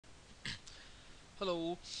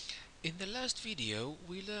Hello. In the last video,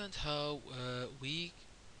 we learned how we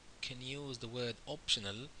can use the word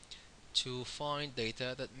optional to find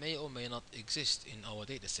data that may or may not exist in our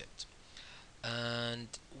dataset. And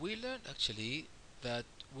we learned actually that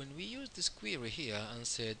when we use this query here and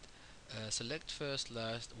said select first,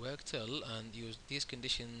 last, work till, and use these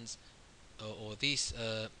conditions or these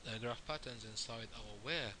graph patterns inside our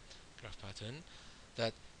where graph pattern,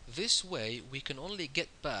 that this way we can only get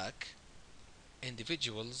back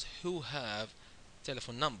individuals who have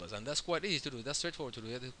telephone numbers, and that's quite easy to do. That's straightforward to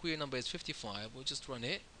do. The query number is 55. We'll just run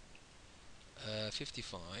it.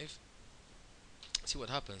 55. See what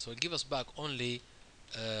happens. So it'll give us back only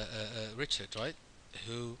Richard, right?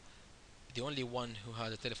 Who the only one who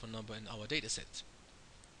had a telephone number in our dataset.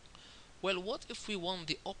 Well, what if we want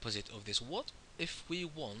the opposite of this? What if we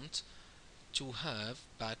want to have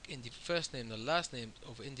back in the first name and the last name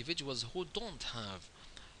of individuals who don't have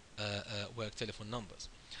work telephone numbers?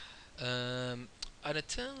 Um, and it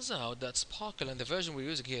turns out that SPARQL, and the version we're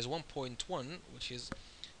using here is 1.1, which is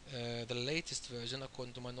the latest version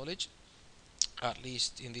according to my knowledge, at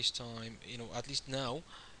least in this time, at least now,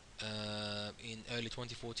 in early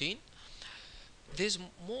 2014. There's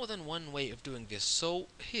more than one way of doing this. So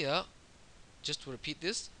here, just to repeat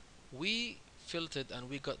this, we filtered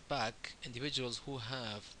and we got back individuals who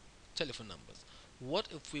have telephone numbers. What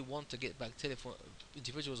if we want to get back telephone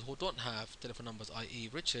individuals who don't have telephone numbers, i.e.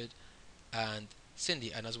 Richard and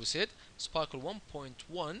Cindy? And as we said, SPARQL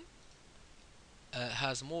 1.1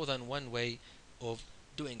 has more than one way of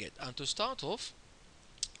doing it. And to start off,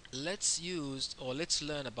 let's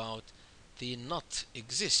learn about the not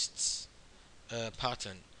exists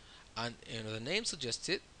pattern. And the name suggests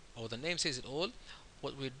it, or the name says it all.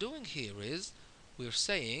 What we're doing here is we're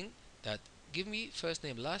saying that give me first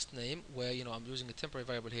name, last name, where I'm using a temporary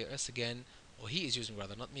variable here, s again, or he is using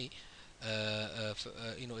rather, not me.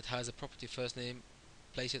 It has a property first name,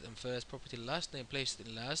 place it in first, property last name, place it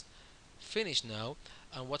in last. Finish now.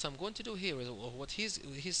 And what I'm going to do here is, or what he's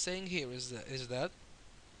saying here is that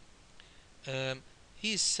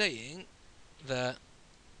he's saying that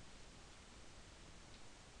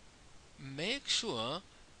make sure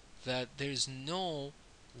that there is no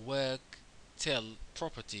work till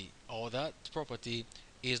property, or that property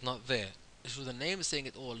is not there. So the name is saying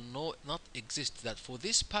it all, no, not exist. That for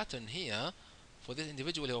this pattern here, for this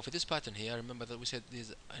individual here, or for this pattern here, remember that we said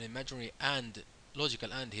there's an imaginary and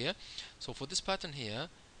logical and here. So for this pattern here,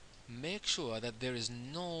 make sure that there is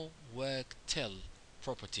no work till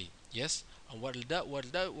property. Yes, and what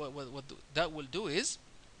that will do is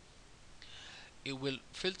it will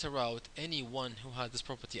filter out anyone who has this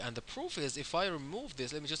property. And the proof is, if I remove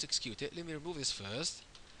this, let me just execute it. Let me remove this first,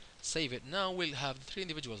 save it. Now we'll have the three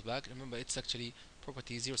individuals back. Remember, it's actually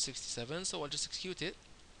property 067, so I'll just execute it.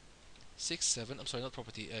 67, I'm sorry, not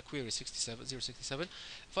property, query 67, 067.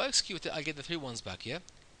 If I execute it, I get the three ones back, yeah?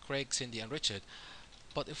 Craig, Cindy, and Richard.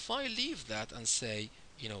 But if I leave that and say,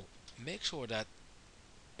 make sure that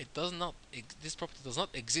it does not, this property does not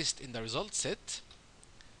exist in the result set,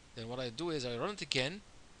 then what I do is I run it again,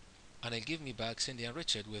 and it'll give me back Cindy and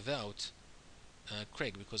Richard without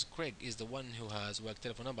Craig, because Craig is the one who has work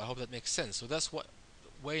telephone number. I hope that makes sense. So that's what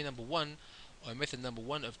way number one, or method number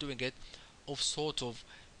one of doing it, of sort of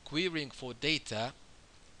querying for data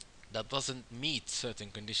that doesn't meet certain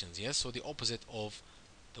conditions. Yes, so the opposite of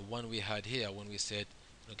the one we had here when we said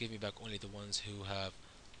give me back only the ones who have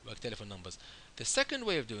work telephone numbers. The second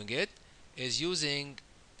way of doing it is using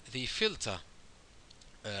the filter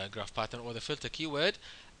graph pattern, or the filter keyword,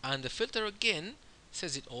 and the filter again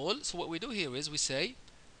says it all. So what we do here is we say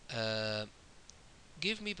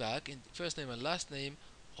give me back in first name and last name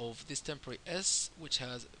of this temporary s, which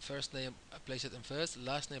has first name, place it in first,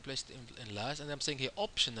 last name, place it in last, and I'm saying here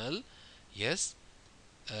optional, yes.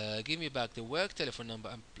 Give me back the work telephone number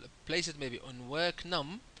and place it maybe on work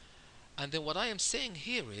num. And then what I am saying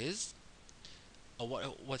here is, or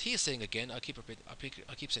what he is saying again, I keep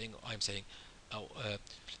saying I'm saying,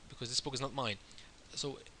 because this book is not mine.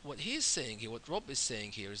 So what he is saying here, what Rob is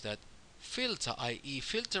saying here, is that filter, i.e.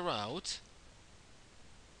 filter out,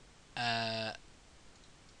 and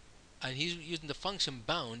he's using the function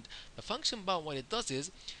bound. The function bound, what it does is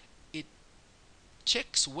it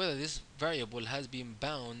checks whether this variable has been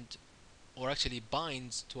bound, or actually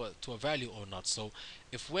binds to a value or not. So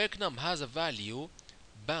if work num has a value,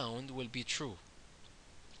 bound will be true.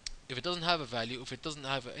 If it doesn't have a value, if it doesn't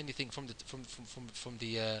have anything from the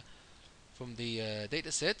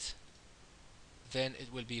data set, then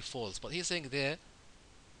it will be false. But he's saying there,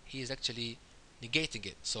 he is actually negating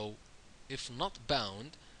it. So if not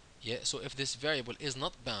bound, yeah, so if this variable is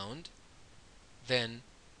not bound, then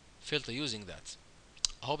filter using that.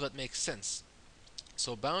 I hope that makes sense.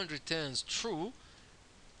 So bound returns true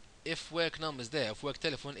if work num is there, if work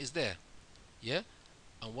telephone is there. Yeah?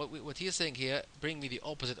 And what he's saying here, bring me the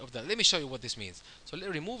opposite of that. Let me show you what this means. So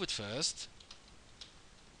let's remove it first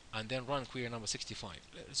and then run query number 65.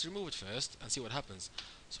 Let's remove it first and see what happens.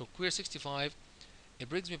 So query 65, it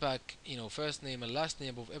brings me back, first name and last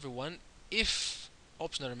name of everyone. If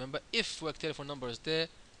optional, remember, if work telephone number is there,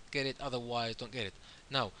 get it, otherwise don't get it.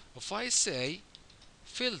 Now, if I say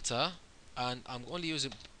filter, and I'm only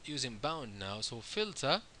using bound now, so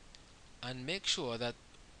filter and make sure that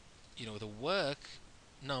the work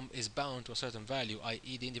num is bound to a certain value,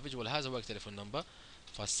 i.e. the individual has a work telephone number.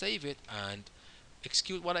 If I save it and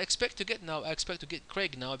execute, what I expect to get now, I expect to get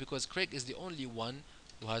Craig now, because Craig is the only one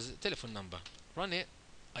who has a telephone number. Run it,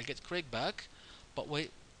 I get Craig back, but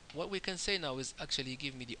wait, what we can say now is actually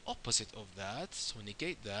give me the opposite of that. So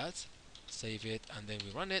negate that, save it, and then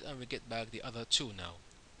we run it and we get back the other two now,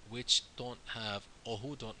 which don't have, or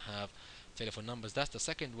who don't have, telephone numbers. That's the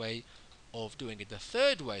second way of doing it. The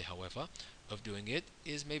third way, however, of doing it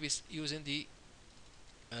is maybe using the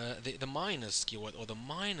minus keyword, or the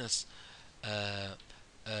minus uh,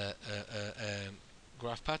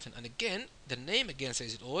 graph pattern. And again, the name again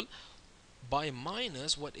says it all. By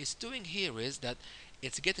minus, what it's doing here is that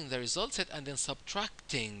it's getting the result set and then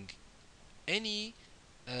subtracting any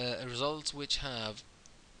results which have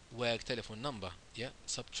work telephone number. Yeah,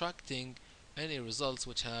 subtracting any results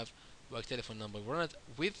which have work telephone number. We run it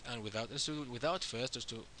with and without. Let's do it without first, just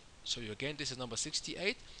to show you again. This is number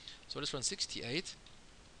 68. So let's run 68.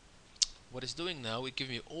 What it's doing now, it gives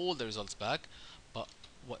me all the results back, but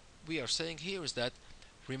what we are saying here is that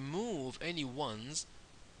remove any ones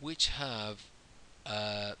which have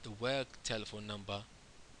the work telephone number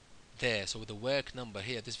there. So the work number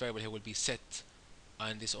here, this variable here will be set,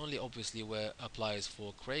 and this only obviously where applies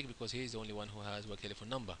for Craig, because he's the only one who has work telephone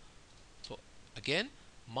number. So again,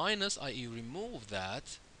 minus, i.e. remove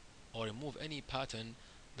that, or remove any pattern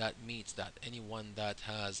that meets that, any one that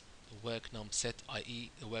has the work num set, i.e.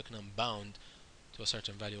 the work num bound to a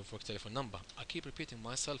certain value of work telephone number. I keep repeating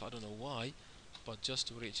myself, I don't know why, but just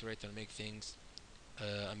to reiterate and make things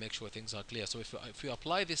and make sure things are clear. So if you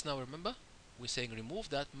apply this now, remember, we're saying remove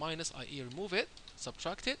that minus, i.e. remove it,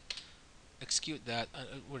 subtract it, execute that, and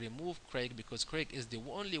it will remove Craig, because Craig is the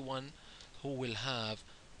only one who will have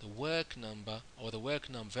the work number, or the work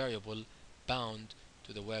num variable, bound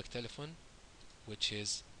to the work telephone, which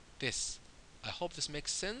is this. I hope this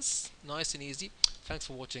makes sense. Nice and easy. Thanks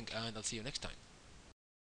for watching, and I'll see you next time.